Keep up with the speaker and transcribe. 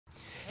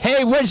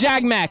Hey, we're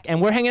JAGMAC,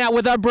 and we're hanging out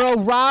with our bro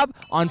Rob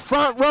on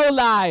Front Row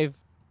Live.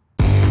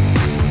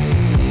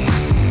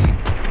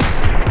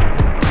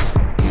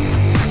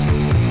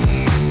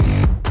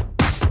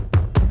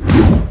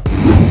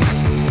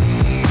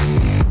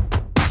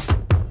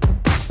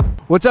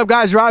 What's up,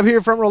 guys? Rob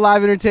here, Front Row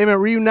Live Entertainment,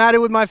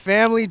 reunited with my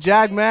family,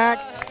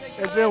 JAGMAC.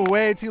 It's been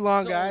way too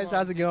long, guys.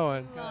 How's it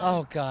going?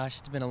 Oh gosh,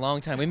 it's been a long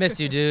time. We missed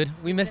you, dude.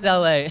 We missed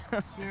LA.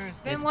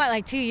 Seriously. Been what,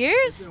 like 2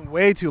 years? It's been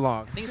way too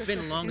long. I think it's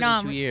been longer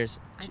than 2 years.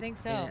 I think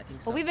so. Yeah, I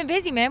think so. But we've been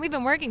busy, man. We've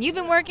been working. You've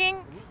been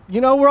working. You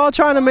know, we're all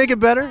trying to make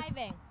it better.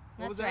 Thriving.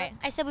 That's right.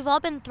 I said we've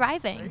all been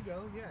thriving. There you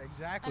go. Yeah,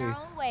 exactly. In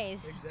our own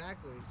ways.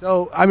 Exactly.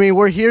 So, I mean,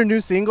 we're here, new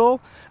single.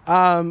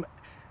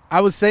 I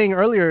was saying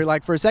earlier,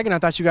 like for a second, I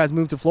thought you guys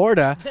moved to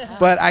Florida,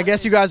 but I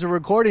guess you guys were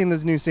recording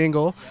this new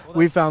single,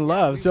 We Found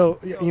Love. So,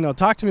 you know,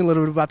 talk to me a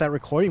little bit about that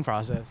recording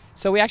process.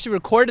 So we actually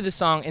recorded the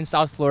song in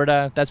South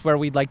Florida. That's where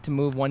we'd like to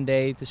move one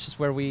day. This is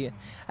where we,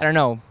 I don't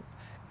know,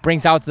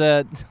 brings out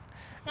the...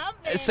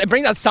 It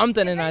brings out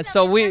something in us.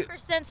 So we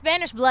 10%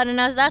 Spanish blood in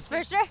us, that's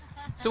for sure.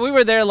 So we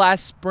were there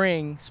last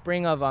spring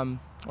of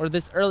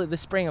this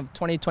spring of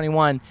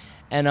 2021,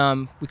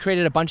 and we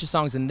created a bunch of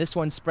songs, and this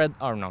one spread.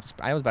 Oh no,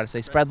 I was about to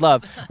say Spread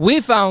Love. We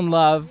Found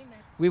Love.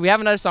 We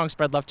have another song,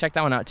 Spread Love. Check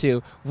that one out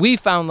too. We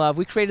Found Love.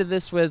 We created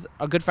this with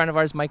a good friend of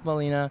ours, Mike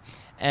Molina,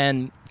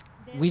 and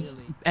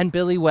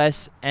Billy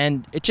West,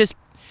 and it just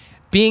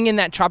being in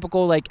that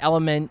tropical like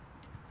element.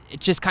 It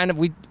just kind of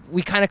we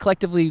kind of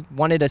collectively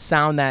wanted a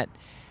sound that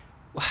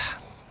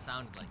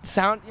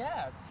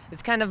yeah.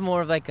 It's kind of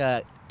more of like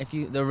a,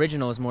 the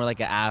original is more like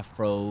an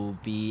Afro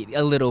beat,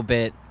 a little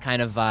bit kind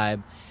of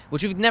vibe,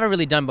 which we've never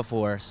really done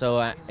before.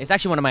 So it's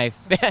actually one of my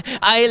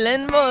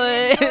Island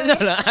Boys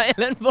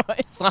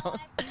songs.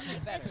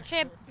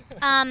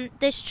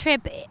 This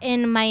trip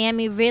in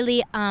Miami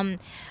really,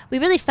 we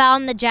really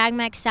found the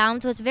JAGMAC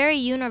sound. So it's very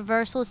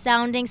universal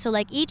sounding. So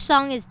like each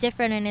song is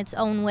different in its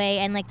own way,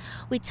 and like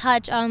we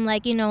touch on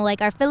like, you know,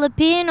 like our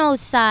Filipino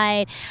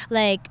side.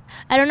 Like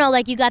I don't know,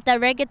 like you got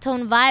that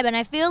reggaeton vibe, and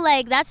I feel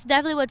like that's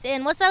definitely what's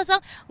in. What's that song?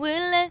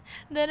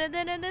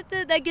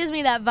 That gives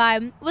me that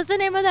vibe. What's the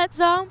name of that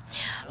song?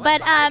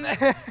 But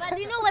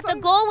you know what? The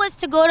goal was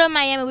to go to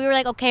Miami. We were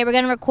like, okay, we're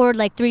gonna record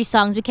like 3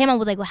 songs. We came up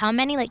with like how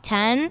many? Like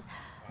 10.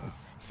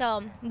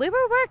 So we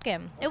were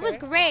working. It was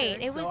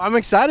great. So I'm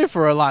excited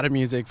for a lot of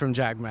music from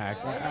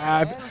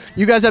JAGMAC.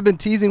 You guys have been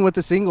teasing with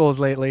the singles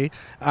lately.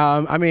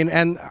 I mean,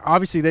 and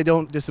obviously they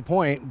don't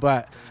disappoint,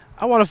 but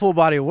I want a full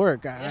body of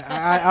work.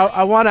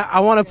 I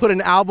want to put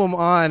an album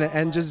on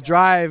and just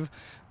drive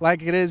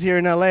like it is here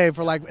in LA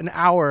for like an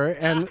hour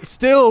and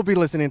still be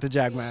listening to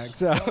JAGMAC.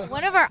 So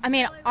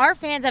our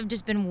fans have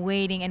just been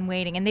waiting and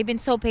waiting, and they've been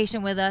so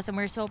patient with us, and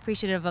we're so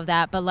appreciative of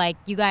that. But like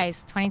you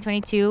guys,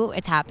 2022,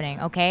 it's happening,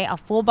 okay? A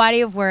full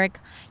body of work.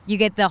 You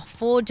get the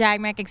full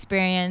JAGMAC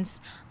experience.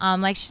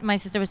 Like my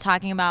sister was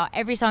talking about,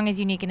 every song is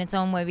unique in its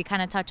own way. We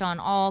kind of touch on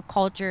all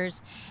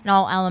cultures and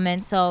all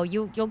elements, so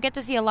you'll get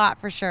to see a lot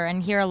for sure,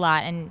 and hear a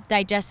lot, and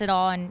digest it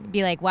all, and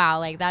be like, wow,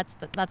 like that's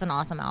an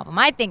awesome album.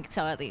 I think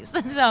so, at least.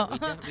 So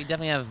we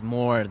definitely have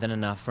more than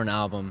enough for an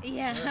album.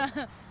 Yeah.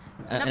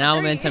 An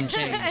album and some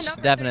change,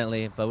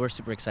 definitely. But we're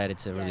super excited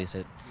to release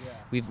it.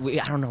 I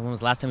don't know when was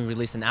the last time we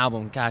released an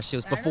album. Gosh, it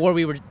was before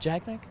we were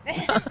JAGMAC.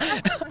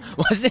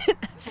 Was it?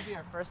 This will be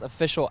our first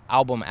official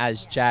album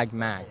as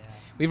JAGMAC.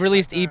 We've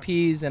released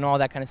EPs and all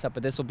that kind of stuff,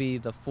 but this will be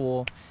the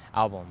full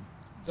album.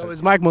 So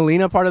is Mike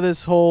Molina part of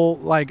this whole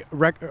like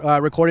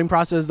recording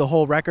process, the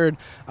whole record?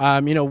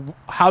 You know,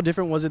 how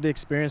different was it, the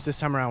experience this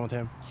time around with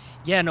him?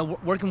 Yeah, no,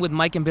 working with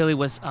Mike and Billy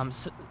was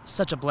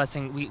such a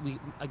blessing.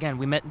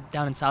 We met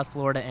down in South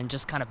Florida and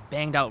just kind of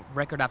banged out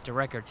record after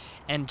record.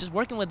 And just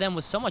working with them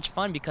was so much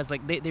fun because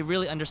like they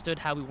really understood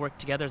how we work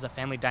together as a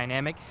family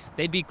dynamic.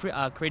 They'd be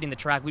creating the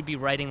track, we'd be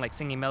writing, like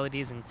singing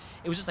melodies, and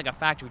it was just like a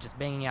factory, just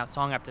banging out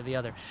song after the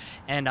other.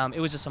 And it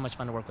was just so much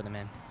fun to work with them,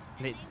 man.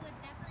 They would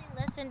definitely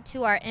listen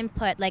to our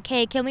input, like,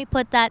 hey, can we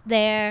put that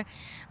there?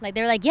 Like,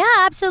 they were like, yeah,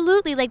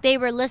 absolutely. Like, they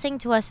were listening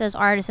to us as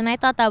artists, and I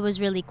thought that was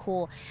really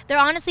cool. They're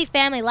honestly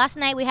family. Last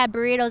night we had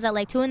burritos at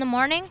like 2 in the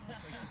morning.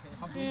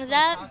 Is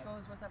that?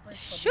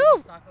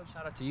 Shoot.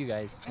 Shout out to you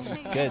guys.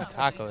 Good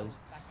tacos.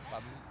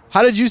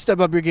 How did you step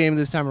up your game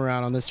this time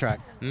around on this track?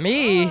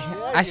 Me?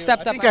 I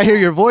stepped up. I think I hear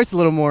your voice a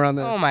little more on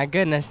this. Oh my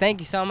goodness! Thank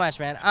you so much,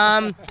 man.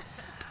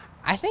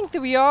 I think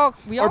that we all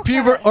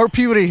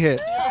puberty hit.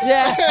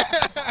 Yeah.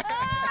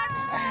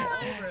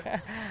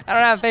 I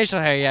don't have facial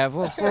hair yet.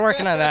 We're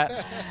working on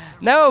that.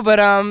 No, but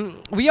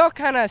we all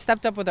kind of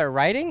stepped up with our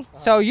writing.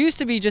 So it used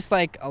to be just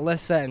like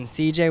Alyssa and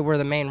CJ were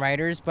the main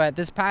writers, but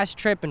this past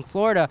trip in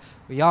Florida,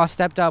 we all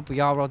stepped up. We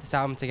all wrote this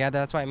album together.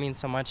 That's why it means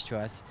so much to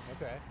us.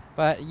 Okay.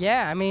 But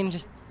yeah, I mean,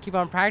 just keep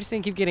on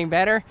practicing, keep getting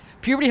better.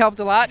 Puberty helped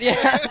a lot.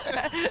 Yeah.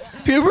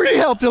 Puberty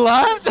helped a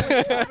lot.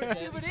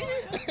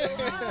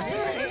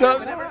 So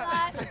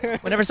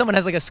whenever someone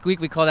has like a squeak,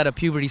 we call that a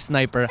puberty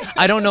sniper.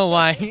 I don't know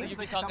why. So you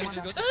be talking and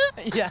just goes,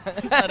 yeah,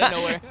 out of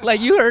nowhere.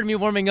 Like you heard me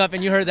warming up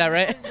and you heard that,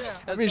 right? Yeah.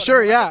 I mean,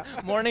 sure, yeah.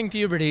 Morning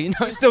puberty.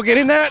 I'm still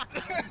getting that?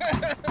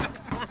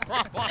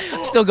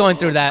 Still going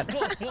through that.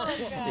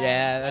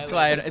 Yeah, that's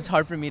why it's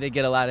hard for me to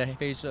get a lot of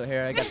facial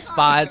hair. I got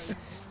spots.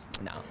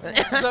 No.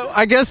 So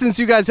I guess since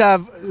you guys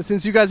have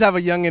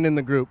a youngin in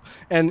the group,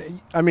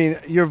 and I mean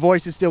your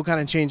voice is still kind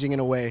of changing in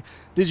a way,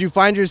 did you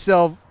find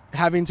yourself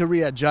having to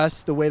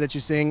readjust the way that you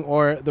sing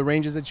or the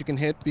ranges that you can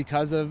hit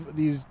because of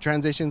these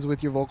transitions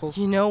with your vocals?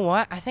 You know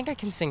what? I think I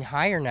can sing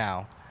higher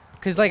now.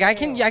 Cause like I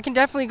can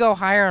definitely go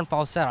higher on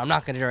falsetto. I'm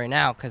not gonna do it right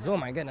now, cause oh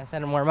my goodness, I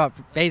didn't warm up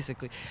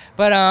basically.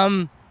 But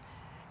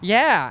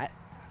yeah.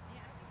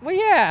 Well,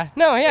 yeah.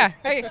 No, yeah.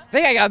 I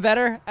think I got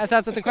better.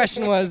 That's what the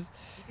question was.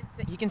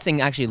 He can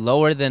sing actually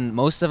lower than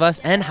most of us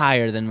and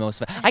higher than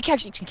most of us. I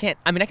can't.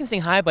 I mean, I can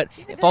sing high, but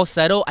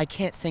falsetto, I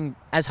can't sing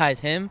as high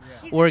as him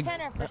or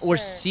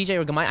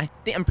CJ or Gamai.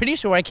 I'm pretty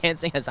sure I can't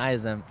sing as high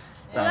as them.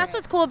 So. Well, that's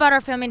what's cool about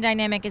our filming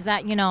dynamic is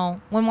that, you know,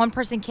 when one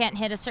person can't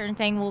hit a certain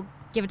thing, we'll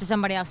give it to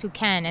somebody else who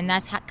can, and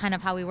that's kind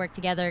of how we work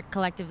together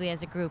collectively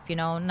as a group. You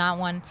know, not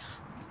one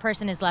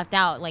person is left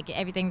out. Like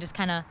everything just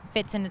kind of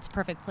fits in its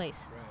perfect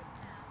place.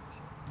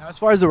 Now, as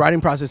far as the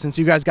writing process, since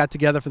you guys got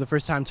together for the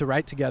first time to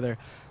write together,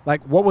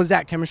 like what was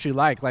that chemistry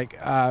like? Like,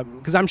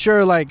 because I'm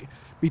sure like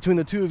between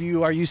the two of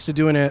you are used to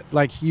doing it,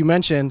 like you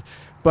mentioned,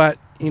 but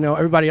you know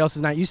everybody else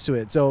is not used to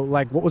it. So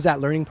like, what was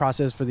that learning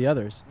process for the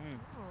others?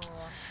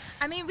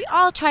 I mean, we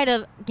all try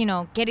to, you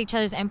know, get each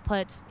other's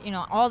inputs, you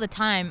know, all the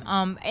time.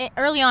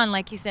 Early on,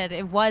 like you said,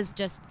 it was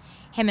just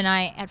him and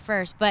I at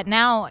first, but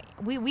now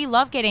we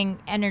love getting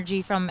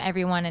energy from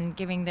everyone and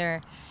giving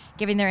their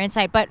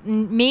insight. But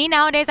me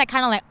nowadays, I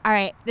kind of like, all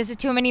right, this is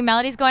too many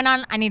melodies going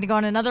on. I need to go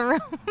in another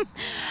room.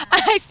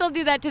 I still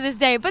do that to this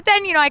day. But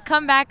then, you know, I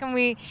come back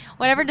and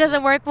whatever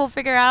doesn't work, we'll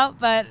figure out.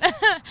 But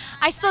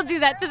I still do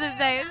that to this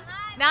day.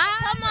 Nah,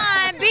 come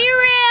on, be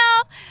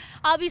real.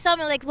 I'll be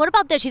something like, what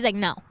about this? She's like,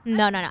 no,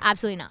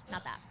 absolutely not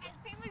that.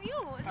 Same with you.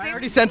 I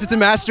already sent it to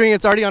mastering.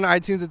 It's already on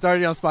iTunes. It's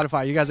already on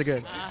Spotify. You guys are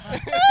good.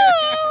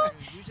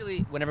 Usually,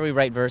 whenever we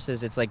write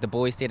verses, it's like the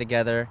boys stay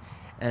together,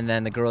 and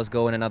then the girls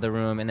go in another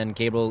room, and then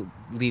Gabriel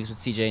leaves with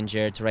CJ and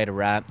Jared to write a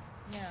rap.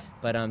 Yeah.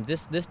 But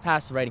this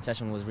past writing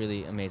session was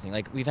really amazing.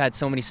 Like we've had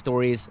so many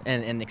stories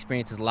and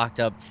experiences locked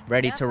up,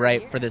 ready to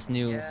write for this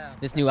new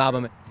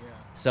album. Yeah.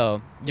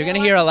 So you're gonna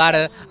hear a lot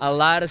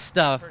of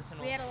stuff.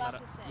 We had a lot to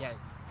say. Yeah,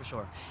 for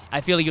sure.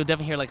 I feel like you'll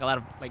definitely hear like a lot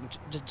of like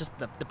just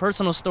the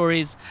personal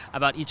stories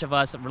about each of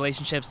us,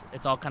 relationships.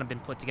 It's all kind of been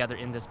put together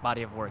in this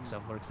body of work.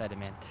 So we're excited,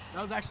 man.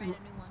 That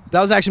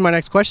was actually my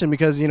next question,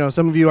 because you know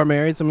some of you are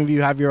married, some of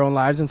you have your own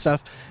lives and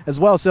stuff as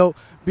well. So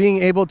being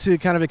able to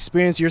kind of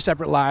experience your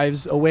separate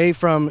lives away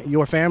from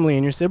your family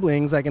and your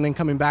siblings, like, and then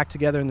coming back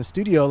together in the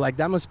studio, like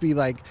that must be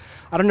like,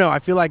 I don't know, I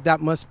feel like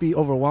that must be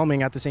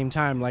overwhelming at the same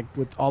time, like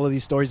with all of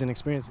these stories and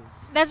experiences.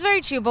 That's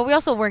very true, but we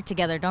also work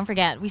together. Don't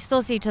forget, we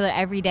still see each other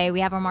every day. We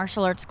have a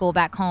martial arts school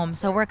back home,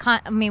 so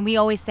we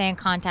always stay in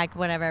contact,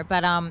 whatever.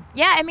 But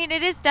yeah, I mean,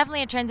 it is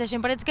definitely a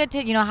transition, but it's good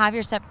to, you know, have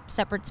your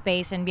separate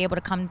space and be able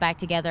to come back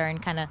together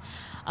and kind of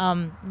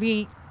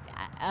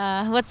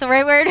what's the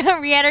right word?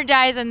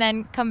 Re-energize, and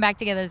then come back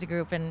together as a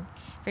group and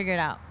figure it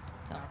out.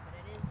 So.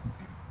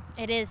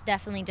 It is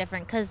definitely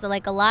different because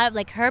like a lot of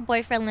like her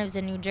boyfriend lives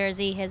in New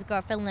Jersey, his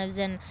girlfriend lives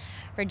in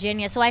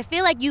Virginia, so I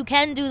feel like you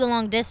can do the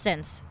long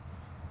distance.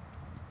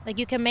 Like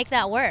you can make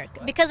that work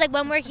because like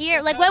when we're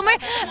here, like when we're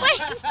I'm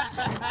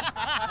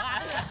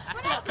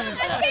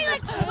saying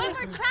like when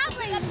we're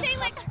traveling, I'm saying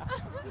like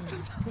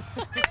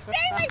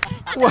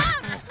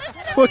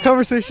What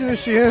conversation is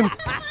she in?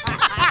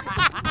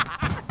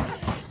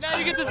 Now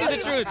you get to see the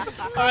truth.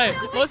 All right,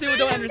 most people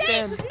don't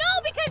understand.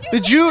 No,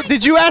 because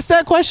Did you ask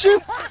that question?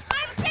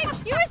 I'm saying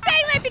you were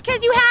saying like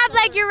because you have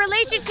like your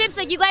relationships,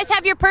 like you guys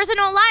have your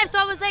personal lives. So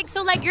I was like,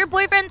 so like your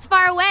boyfriend's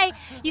far away.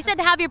 You said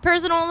to have your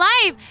personal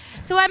life.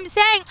 So I'm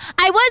saying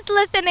I was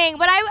listening,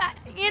 but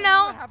you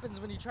know. What happens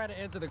when you try to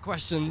answer the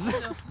questions?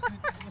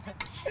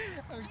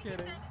 I'm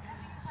kidding.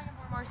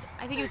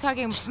 I think he was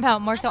talking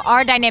about more so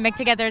our dynamic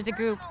together as a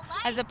group,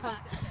 as opposed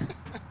to.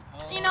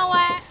 You know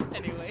what?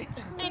 Anyways,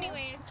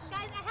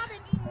 guys, I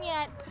haven't eaten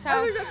yet, so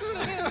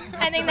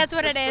I think that's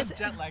what it is.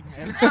 jet lag,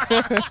 man.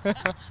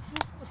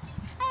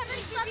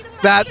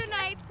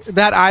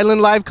 That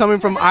island life coming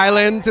from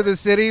island to the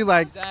city,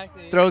 like,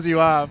 throws you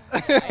off.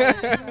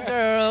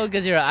 Girl,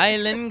 because you're an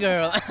island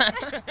girl.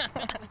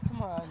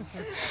 Come on.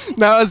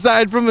 Now,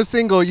 aside from a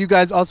single, you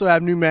guys also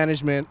have new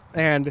management,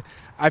 and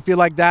I feel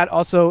like that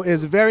also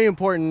is very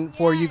important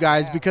for you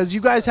guys because you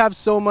guys have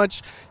so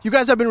much. You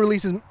guys have been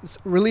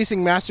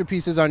releasing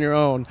masterpieces on your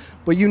own,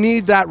 but you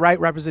need that right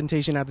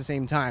representation at the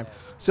same time.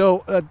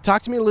 So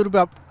talk to me a little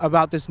bit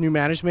about this new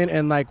management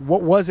and like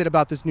what was it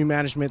about this new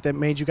management that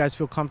made you guys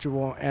feel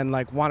comfortable and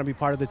like want to be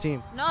part of the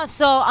team? No,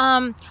 so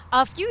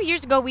a few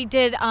years ago we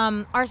did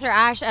Arthur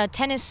Ashe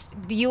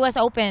the U.S.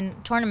 Open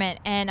tournament,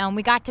 and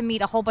we got to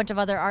meet a whole bunch of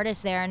other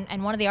artists there,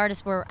 and one of the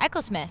artists were Echo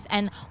Smith,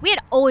 and we had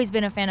always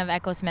been a fan of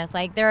Echo Smith.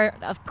 Like like they're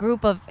a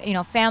group of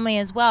family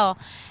as well,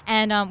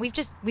 and we've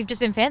just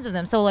been fans of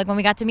them. So like when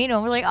we got to meet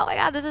them, we're like, oh my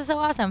God, this is so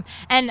awesome.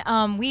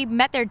 And we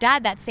met their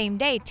dad that same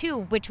day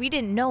too, which we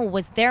didn't know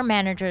was their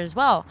manager as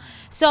well.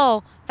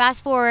 So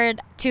fast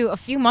forward to a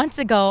few months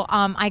ago,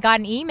 I got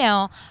an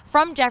email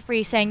from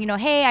Jeffrey saying,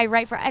 hey, I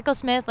write for Echo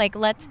Smith. Like,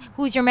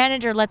 who's your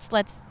manager? Let's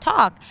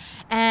talk.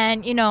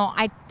 And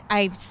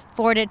I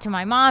forwarded it to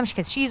my mom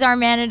because she's our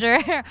manager,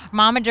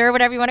 momager,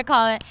 whatever you want to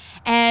call it.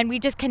 And we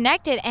just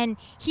connected. And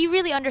he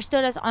really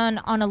understood us on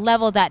a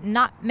level that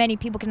not many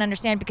people can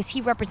understand because he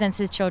represents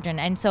his children.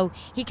 And so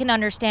he can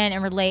understand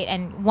and relate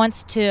and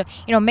wants to,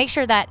 make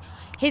sure that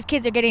his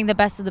kids are getting the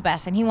best of the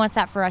best. And he wants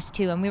that for us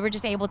too. And we were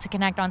just able to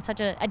connect on such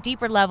a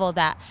deeper level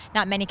that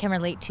not many can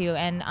relate to.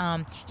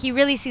 And he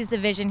really sees the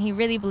vision. He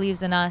really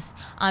believes in us.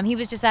 He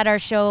was just at our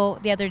show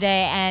the other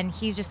day and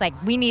he's just like,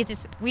 we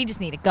just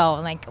need to go.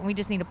 Like, we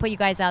just need to put you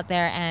guys out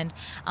there. And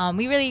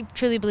we really,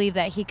 truly believe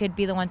that he could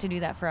be the one to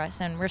do that for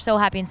us. And we're so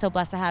happy and so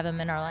blessed to have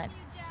him in our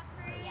lives.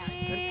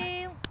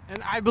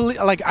 And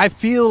I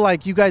feel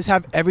like you guys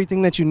have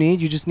everything that you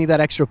need. You just need that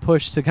extra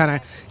push to kind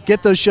of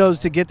get those shows,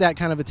 to get that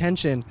kind of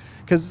attention.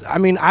 Because, I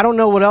mean, I don't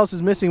know what else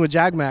is missing with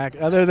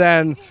JAGMAC other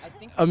than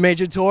a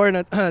major tour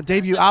and a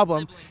debut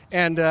album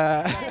and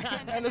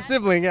and a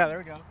sibling. Yeah, there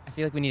we go. I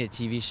feel like we need a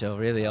TV show,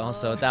 really,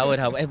 also. That would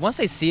help. And once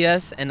they see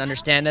us and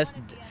understand us,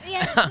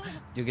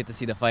 do get to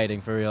see the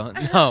fighting, for real.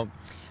 No.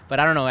 But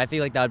I don't know. I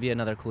feel like that would be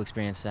another cool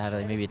experience to have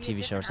like maybe a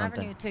TV show or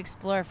something. Avenue to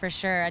explore for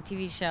sure, a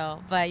TV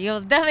show. But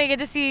you'll definitely get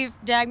to see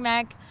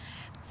JAGMAC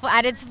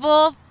at its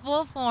full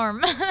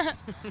form. Well,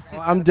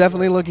 I'm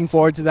definitely looking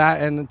forward to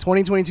that. And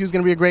 2022 is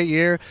going to be a great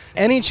year.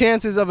 Any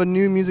chances of a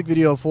new music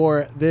video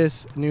for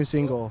this new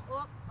single?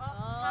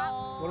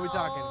 What are we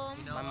talking?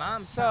 My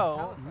mom.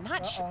 So,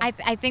 not sure. I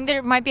think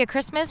there might be a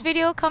Christmas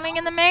video coming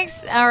in the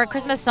mix or a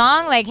Christmas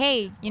song. Like,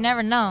 hey, you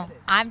never know.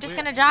 I'm just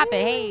going to drop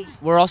it. Hey.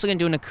 We're also going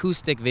to do an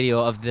acoustic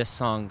video of this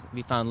song,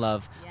 We Found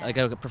Love, like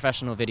a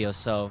professional video.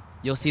 So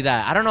you'll see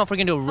that. I don't know if we're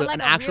going to do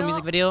an actual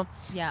music video.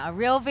 Yeah, a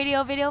real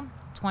video,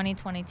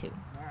 2022.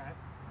 All right.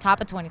 Top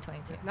of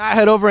 2022. Now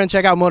head over and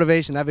check out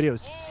Motivation. That video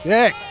is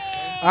sick.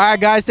 All right,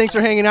 guys, thanks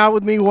for hanging out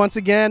with me once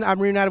again. I'm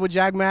reunited with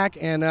JAGMAC,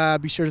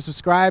 and be sure to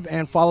subscribe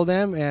and follow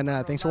them. And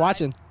thanks for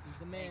watching.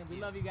 We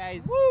love you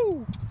guys.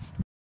 Woo!